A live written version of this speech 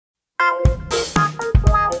Hello,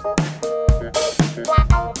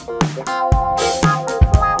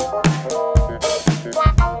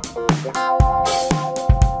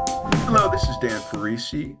 this is Dan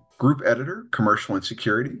Parisi, Group Editor, Commercial and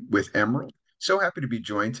Security with Emerald. So happy to be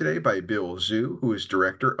joined today by Bill Zhu, who is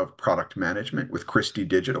Director of Product Management with Christie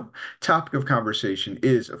Digital. Topic of conversation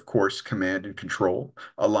is, of course, command and control,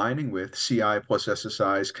 aligning with CI plus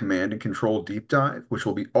SSI's Command and Control Deep Dive, which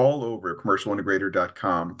will be all over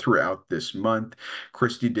commercialintegrator.com throughout this month.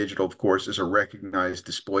 Christie Digital, of course, is a recognized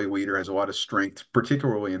display leader, has a lot of strength,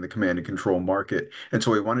 particularly in the command and control market. And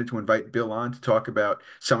so we wanted to invite Bill on to talk about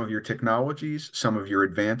some of your technologies, some of your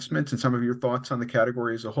advancements, and some of your thoughts on the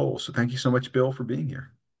category as a whole. So thank you so much, Bill, for being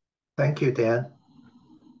here. Thank you, Dan.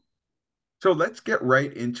 So let's get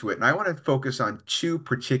right into it. And I want to focus on two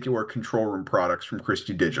particular control room products from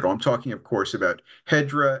Christie Digital. I'm talking, of course, about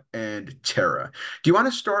Hedra and Terra. Do you want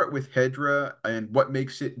to start with Hedra and what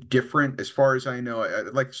makes it different? As far as I know, I'd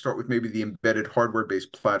like to start with maybe the embedded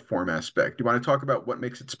hardware-based platform aspect. Do you want to talk about what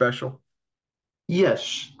makes it special?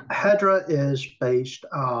 Yes, Hedra is based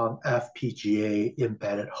on FPGA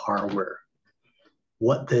embedded hardware.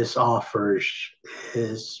 What this offers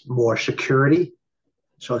is more security.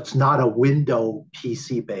 So it's not a window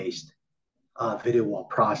PC-based video wall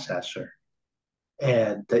processor.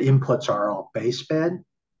 And the inputs are all baseband.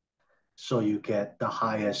 So you get the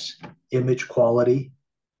highest image quality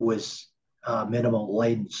with minimal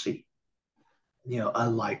latency,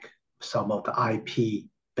 unlike some of the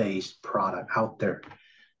IP-based product out there.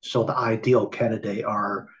 So the ideal candidate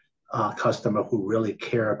are customers who really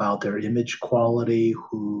care about their image quality,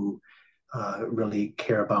 who really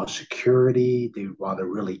care about security. They want a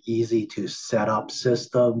really easy to set up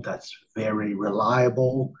system that's very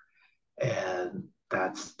reliable. And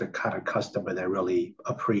that's the kind of customer that really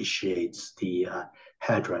appreciates the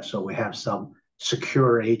Hedra. So we have some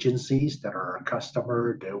secure agencies that are a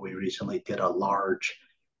customer that we recently did a large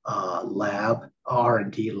lab,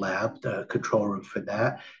 R&D lab, the control room for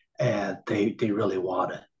that. And they really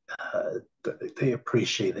want it. They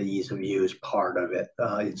appreciate the ease of use part of it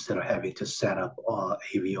instead of having to set up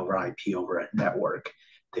AV over IP over a network.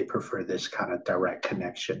 They prefer this kind of direct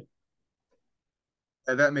connection.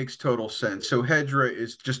 That makes total sense. So Hedra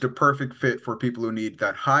is just a perfect fit for people who need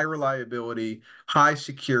that high reliability, high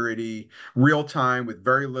security, real time with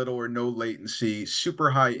very little or no latency, super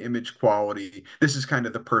high image quality. This is kind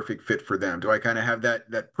of the perfect fit for them. Do I kind of have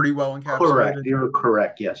that pretty well Correct. encapsulated? You're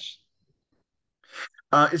correct. Yes.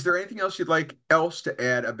 Is there anything else you'd like else to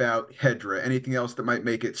add about Hedra? Anything else that might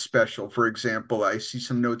make it special? For example, I see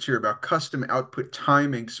some notes here about custom output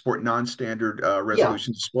timing to support non-standard Yeah.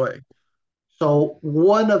 resolution display. So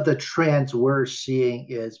one of the trends we're seeing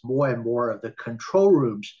is more and more of the control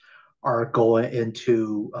rooms are going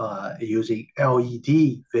into using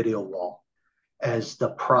LED video wall as the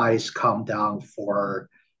price come down for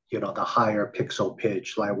the higher pixel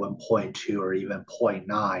pitch like 1.2 or even zero point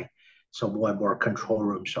 0.9. So more and more control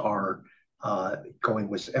rooms are going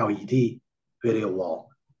with LED video wall.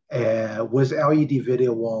 And with LED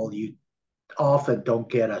video wall, you often don't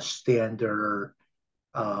get a standard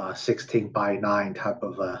 16 by 9 type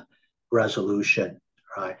of a resolution,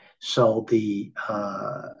 right? So the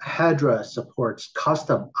Hedra supports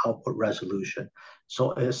custom output resolution.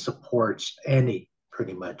 So it supports any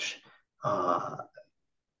pretty much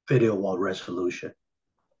video wall resolution.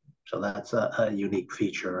 So that's a unique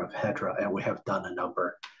feature of Hedra, and we have done a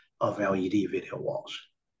number of LED video walls.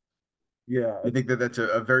 Yeah, I think that's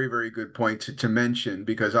a very, very good point to mention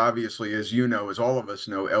because obviously, as you know, as all of us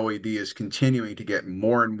know, LED is continuing to get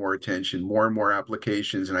more and more attention, more and more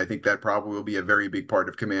applications, and I think that probably will be a very big part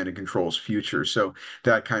of command and control's future. So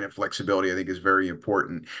that kind of flexibility, I think, is very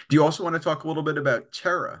important. Do you also want to talk a little bit about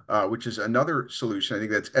Terra, which is another solution? I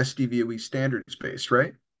think that's SDVoE standards based,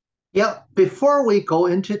 right? Yeah, before we go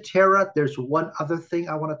into Terra, there's one other thing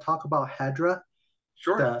I want to talk about Hedra.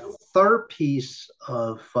 Sure. The third piece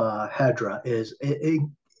of Hedra is it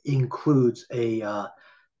includes a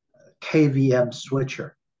KVM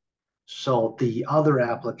switcher. So the other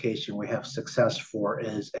application we have success for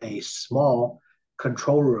is a small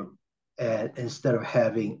control room. And instead of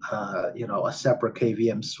having a separate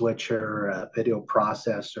KVM switcher, a video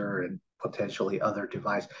processor, and potentially other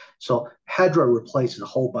device, so Hedra replaces a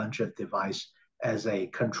whole bunch of device as a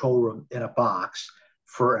control room in a box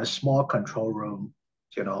for a small control room,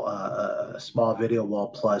 a small video wall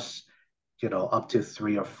plus, up to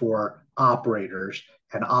 3 or 4 operators.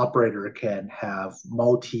 An operator can have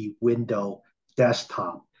multi-window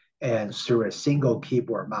desktop, and through a single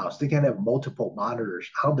keyboard mouse, they can have multiple monitors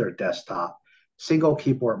on their desktop, single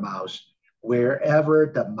keyboard mouse,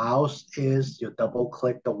 Wherever the mouse is, you double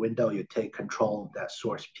click the window, you take control of that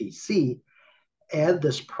source PC. And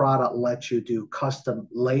this product lets you do custom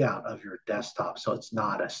layout of your desktop. So it's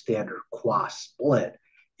not a standard quad split.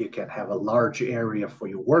 You can have a large area for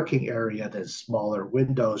your working area, then smaller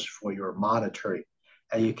windows for your monitoring.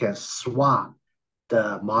 And you can swap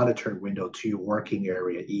the monitoring window to your working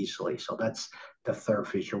area easily. So that's the third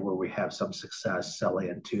feature where we have some success selling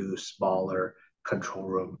into smaller control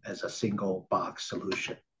room as a single box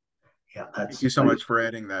solution. Yeah, Thank that's you so much for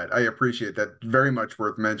adding that. I appreciate that. Very much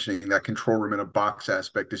worth mentioning that control room in a box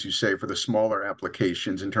aspect, as you say, for the smaller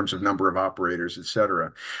applications in terms of number of operators, et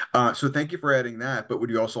cetera. So thank you for adding that. But would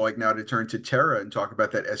you also like now to turn to Terra and talk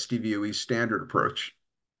about that SDVoE standard approach?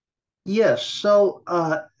 yes. So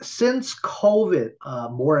since COVID,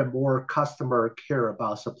 more and more customer care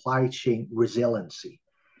about supply chain resiliency,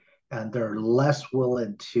 and they're less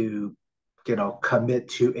willing to, commit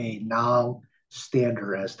to a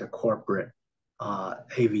non-standard as the corporate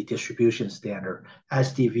AV distribution standard.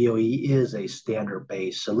 SDVoE is a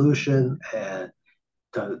standard-based solution, and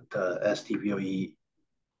the SDVoE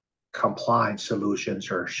compliant solutions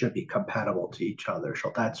or should be compatible to each other.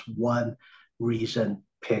 So that's one reason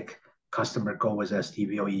pick customer go with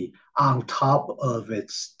SDVoE. On top of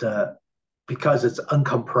because it's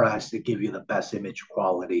uncompressed, it gives you the best image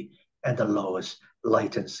quality and the lowest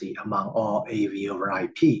latency among all AV over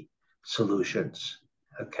IP solutions.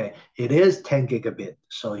 Okay, it is 10 gigabit,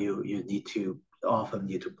 so you often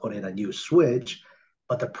need to put in a new switch,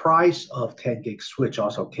 but the price of 10 gig switch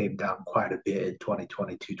also came down quite a bit in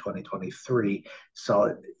 2022, 2023.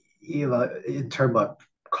 So, in terms of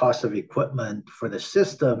cost of equipment for the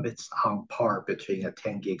system, it's on par between a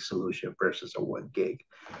 10 gig solution versus a 1 gig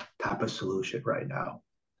type of solution right now.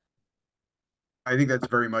 I think that's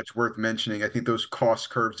very much worth mentioning. I think those cost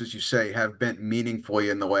curves, as you say, have bent meaningfully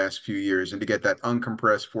in the last few years. And to get that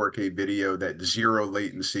uncompressed 4K video, that zero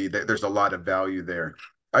latency, there's a lot of value there.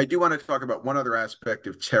 I do want to talk about one other aspect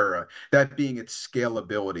of Terra, that being its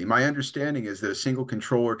scalability. My understanding is that a single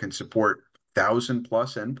controller can support 1,000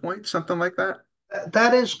 plus endpoints, something like that.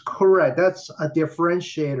 That is correct. That's a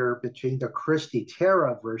differentiator between the Christie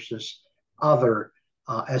Terra versus other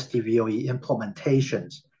SDVoE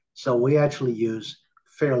implementations. So we actually use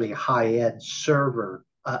fairly high-end server,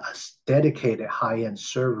 a dedicated high-end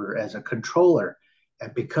server as a controller.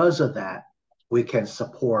 And because of that, we can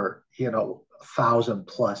support, 1,000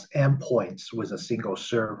 plus endpoints with a single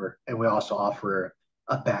server. And we also offer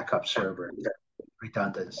a backup server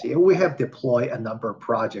redundancy. And we have deployed a number of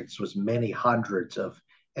projects with many hundreds of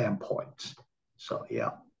endpoints. So, yeah.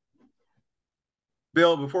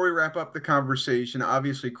 Bill, before we wrap up the conversation,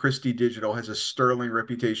 obviously Christie Digital has a sterling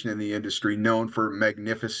reputation in the industry, known for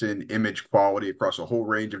magnificent image quality across a whole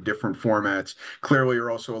range of different formats. Clearly, you're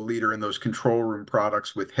also a leader in those control room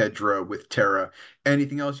products with Hedra, with Terra.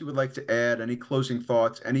 Anything else you would like to add? Any closing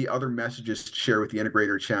thoughts? Any other messages to share with the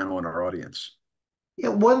integrator channel and our audience? Yeah,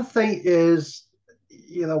 one thing is,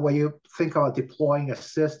 when you think about deploying a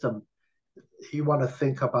system, you want to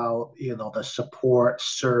think about, the support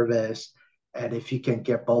service. And if you can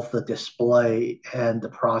get both the display and the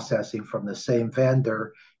processing from the same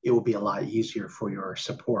vendor, it will be a lot easier for your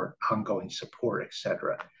support, ongoing support,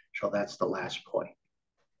 etc. So that's the last point. Thank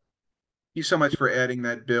you so much for adding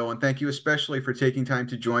that, Bill. And thank you especially for taking time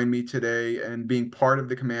to join me today and being part of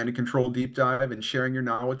the Command and Control Deep Dive and sharing your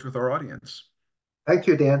knowledge with our audience. Thank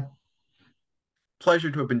you, Dan.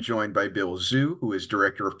 Pleasure to have been joined by Bill Zhu, who is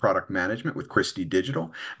Director of Product Management with Christie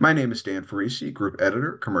Digital. My name is Dan Farisi, Group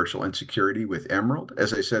Editor, Commercial and Security with Emerald.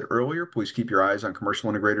 As I said earlier, please keep your eyes on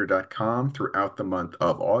commercialintegrator.com throughout the month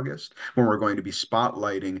of August, when we're going to be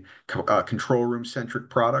spotlighting control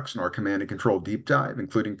room-centric products in our Command and Control Deep Dive,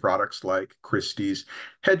 including products like Christie's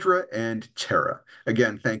Hedra and Terra.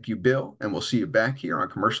 Again, thank you, Bill, and we'll see you back here on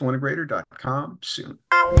commercialintegrator.com soon.